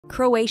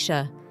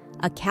Croatia,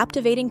 a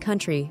captivating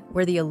country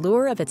where the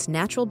allure of its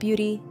natural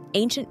beauty,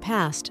 ancient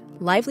past,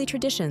 lively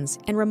traditions,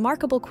 and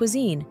remarkable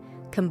cuisine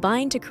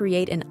combine to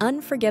create an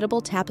unforgettable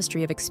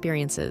tapestry of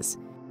experiences.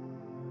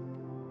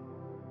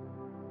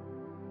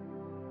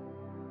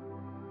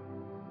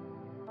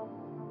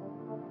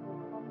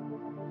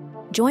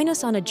 Join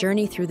us on a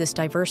journey through this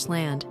diverse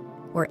land,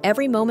 where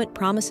every moment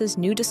promises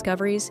new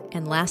discoveries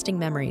and lasting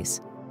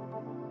memories.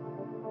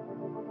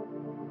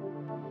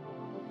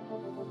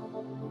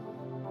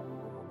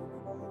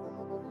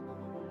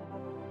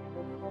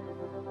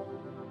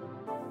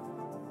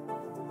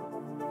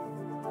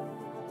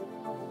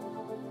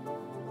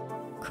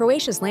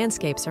 Croatia's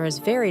landscapes are as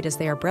varied as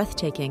they are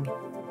breathtaking.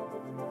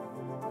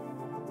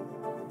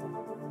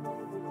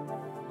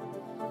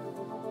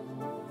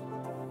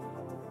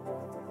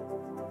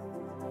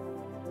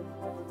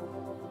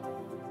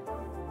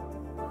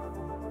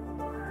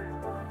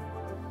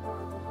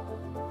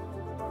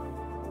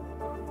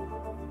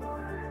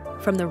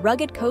 From the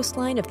rugged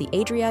coastline of the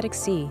Adriatic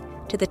Sea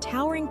to the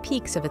towering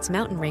peaks of its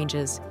mountain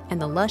ranges and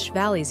the lush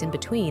valleys in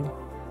between,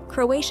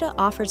 Croatia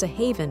offers a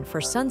haven for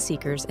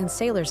sunseekers and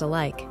sailors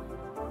alike.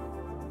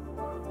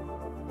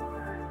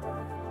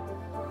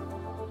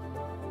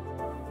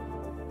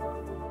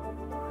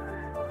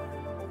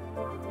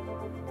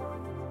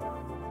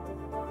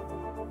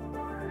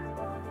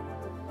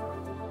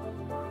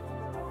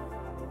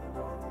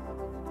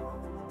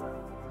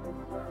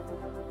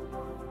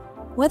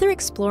 Whether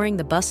exploring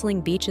the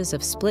bustling beaches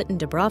of Split and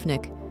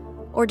Dubrovnik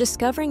or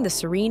discovering the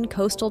serene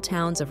coastal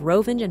towns of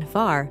Rovinj and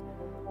Hvar,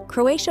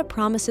 Croatia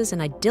promises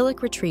an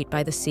idyllic retreat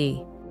by the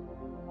sea.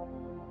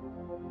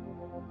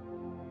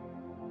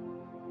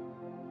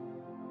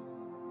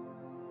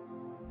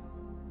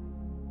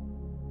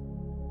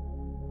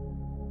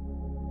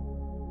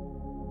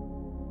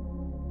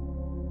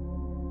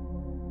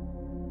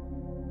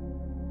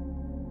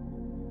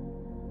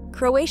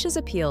 Croatia's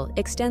appeal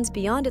extends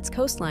beyond its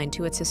coastline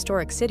to its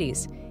historic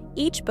cities,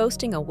 each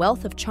boasting a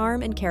wealth of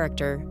charm and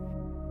character.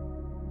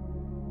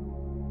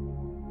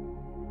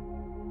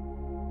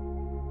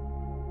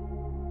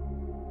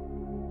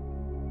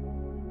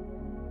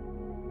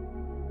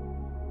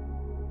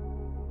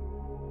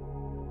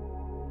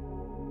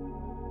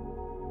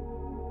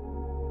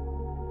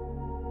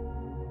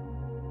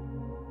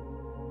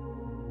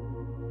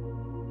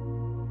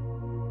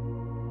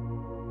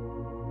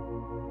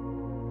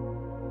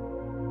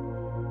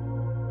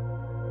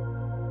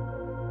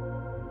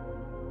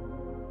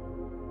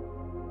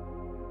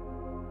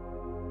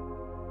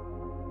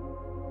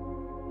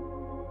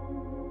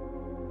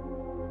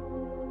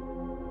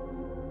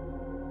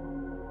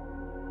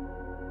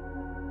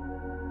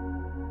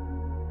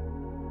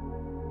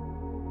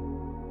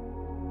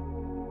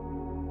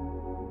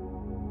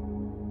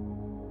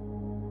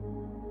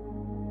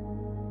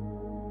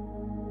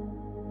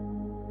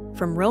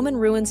 From Roman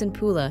ruins in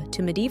Pula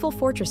to medieval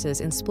fortresses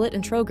in Split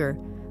and Trogar,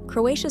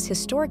 Croatia's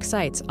historic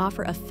sites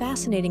offer a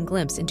fascinating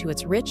glimpse into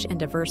its rich and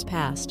diverse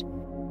past.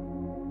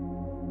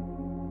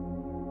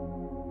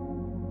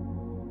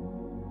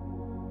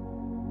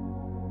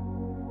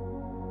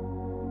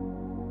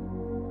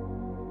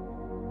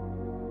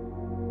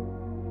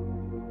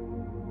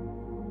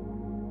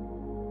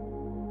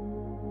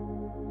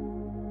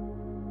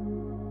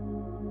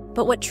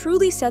 But what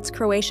truly sets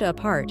Croatia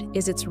apart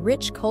is its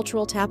rich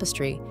cultural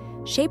tapestry,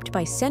 shaped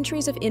by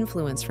centuries of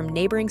influence from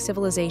neighboring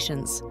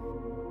civilizations.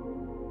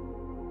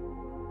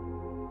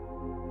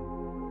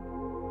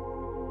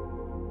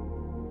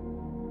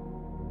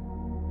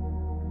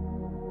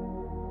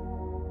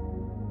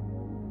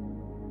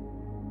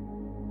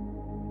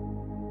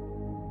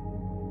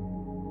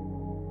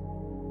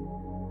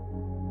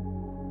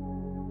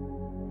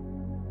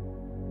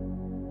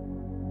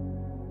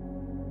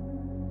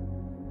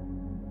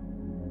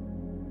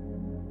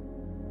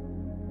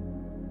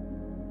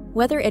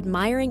 Whether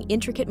admiring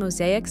intricate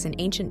mosaics in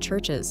ancient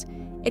churches,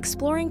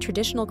 exploring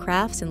traditional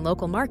crafts in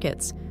local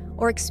markets,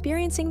 or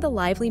experiencing the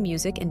lively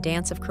music and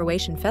dance of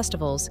Croatian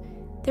festivals,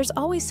 there's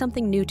always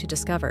something new to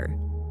discover.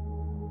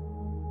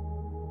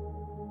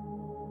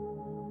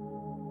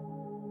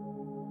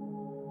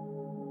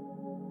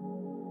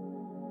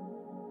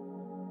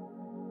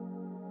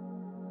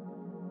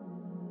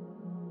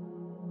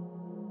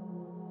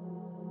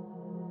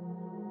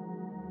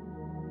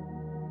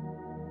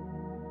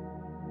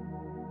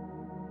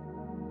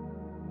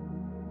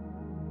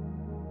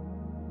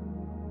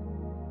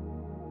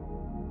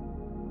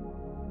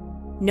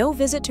 No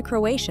visit to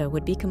Croatia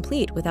would be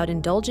complete without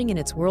indulging in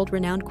its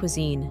world-renowned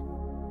cuisine.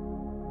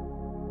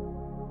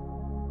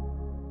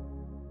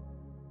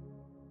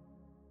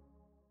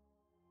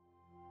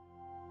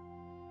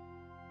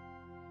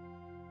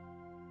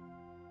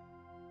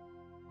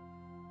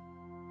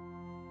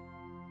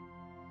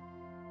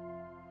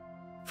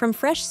 From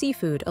fresh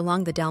seafood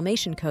along the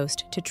Dalmatian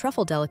coast to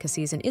truffle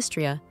delicacies in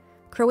Istria,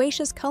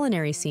 Croatia's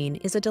culinary scene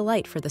is a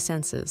delight for the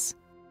senses.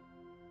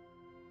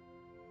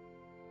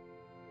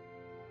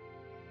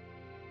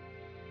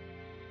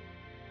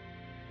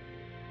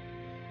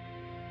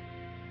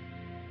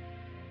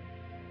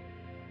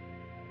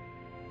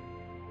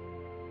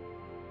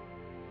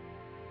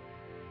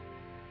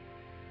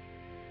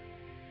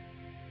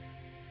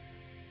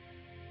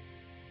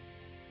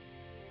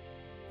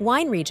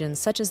 Wine regions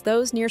such as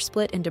those near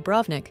Split and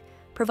Dubrovnik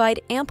provide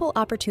ample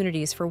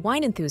opportunities for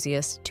wine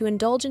enthusiasts to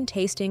indulge in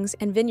tastings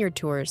and vineyard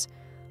tours,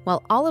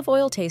 while olive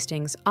oil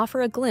tastings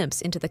offer a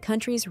glimpse into the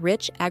country's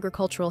rich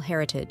agricultural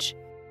heritage.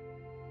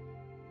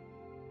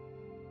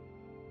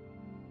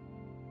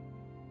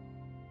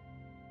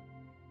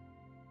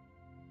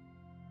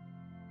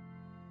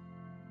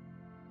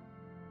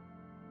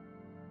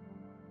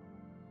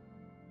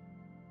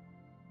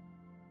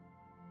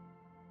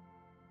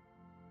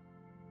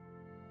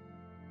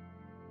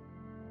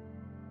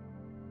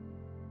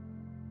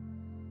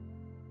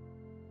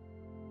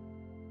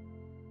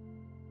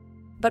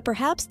 But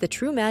perhaps the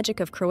true magic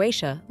of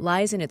Croatia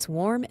lies in its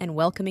warm and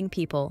welcoming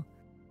people.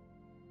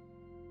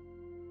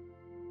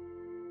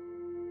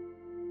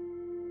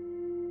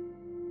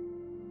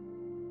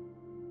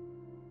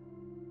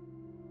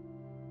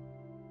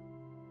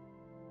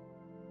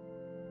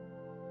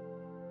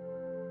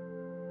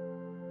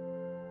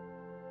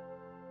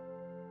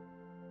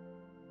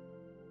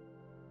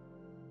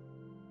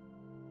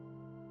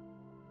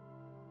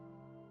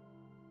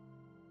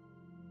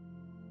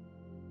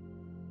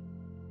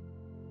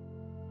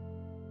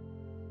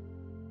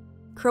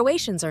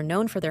 Croatians are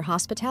known for their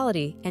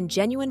hospitality and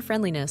genuine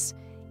friendliness,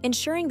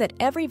 ensuring that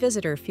every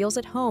visitor feels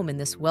at home in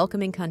this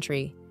welcoming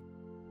country.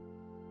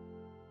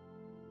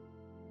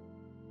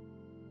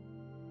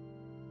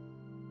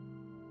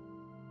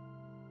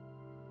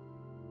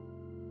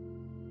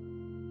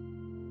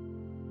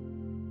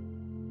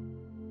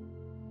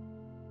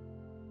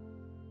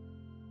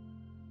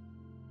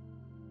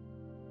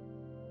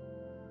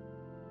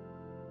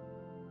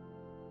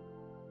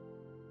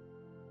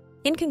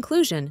 In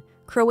conclusion,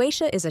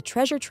 Croatia is a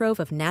treasure trove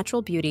of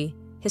natural beauty,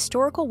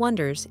 historical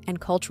wonders, and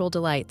cultural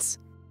delights.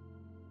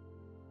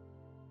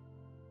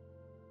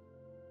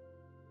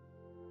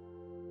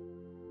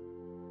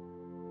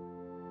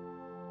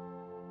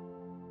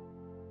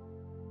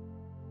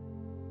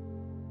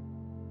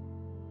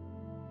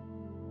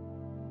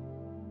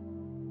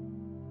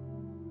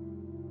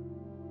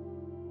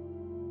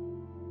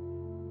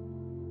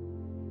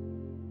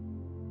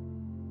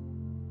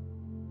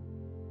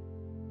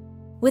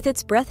 With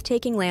its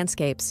breathtaking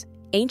landscapes,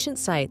 ancient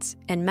sites,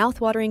 and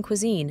mouth-watering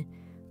cuisine,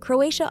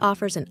 Croatia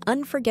offers an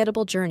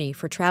unforgettable journey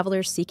for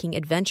travelers seeking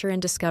adventure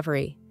and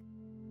discovery.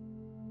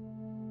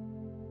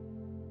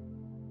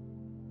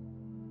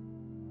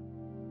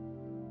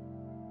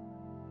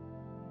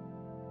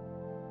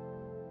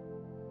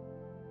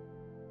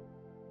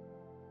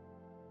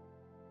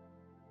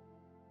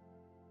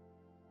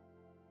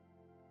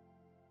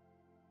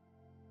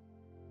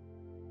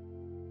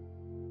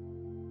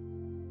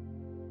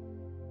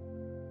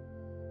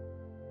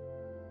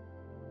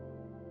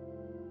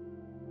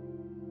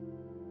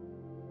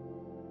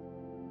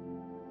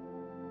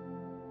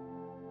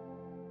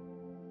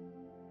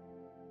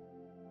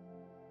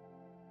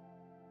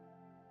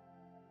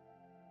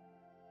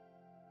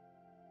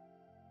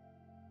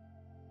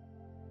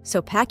 So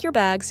pack your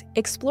bags,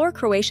 explore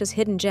Croatia's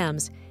hidden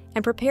gems,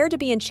 and prepare to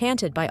be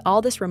enchanted by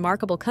all this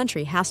remarkable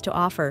country has to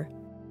offer.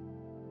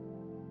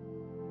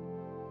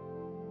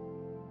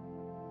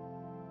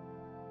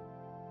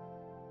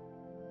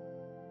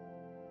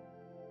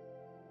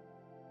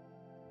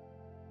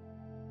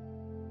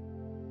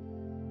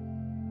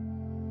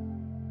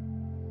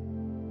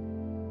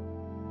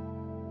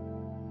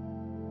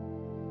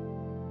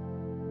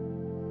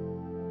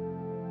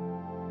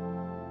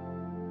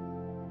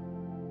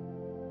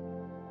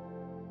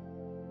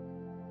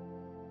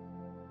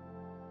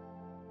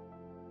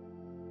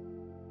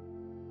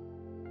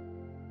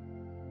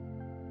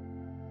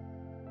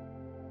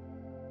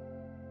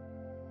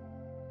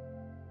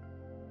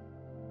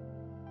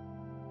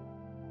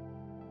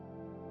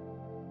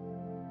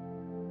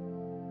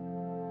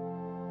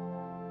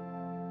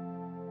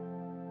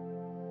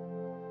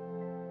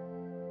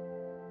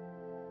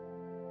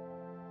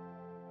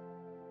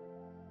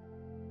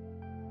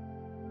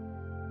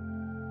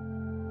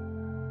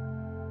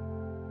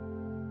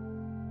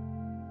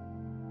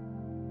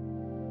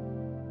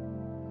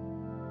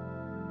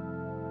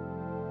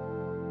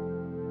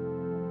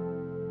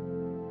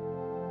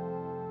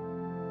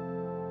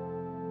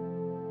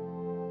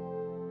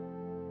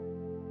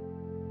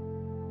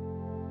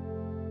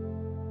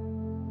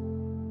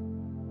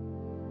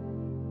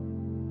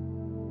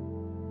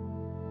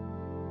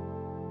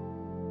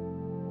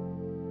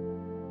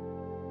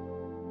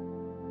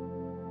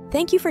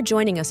 Thank you for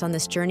joining us on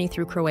this journey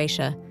through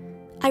Croatia.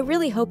 I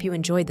really hope you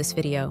enjoyed this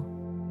video.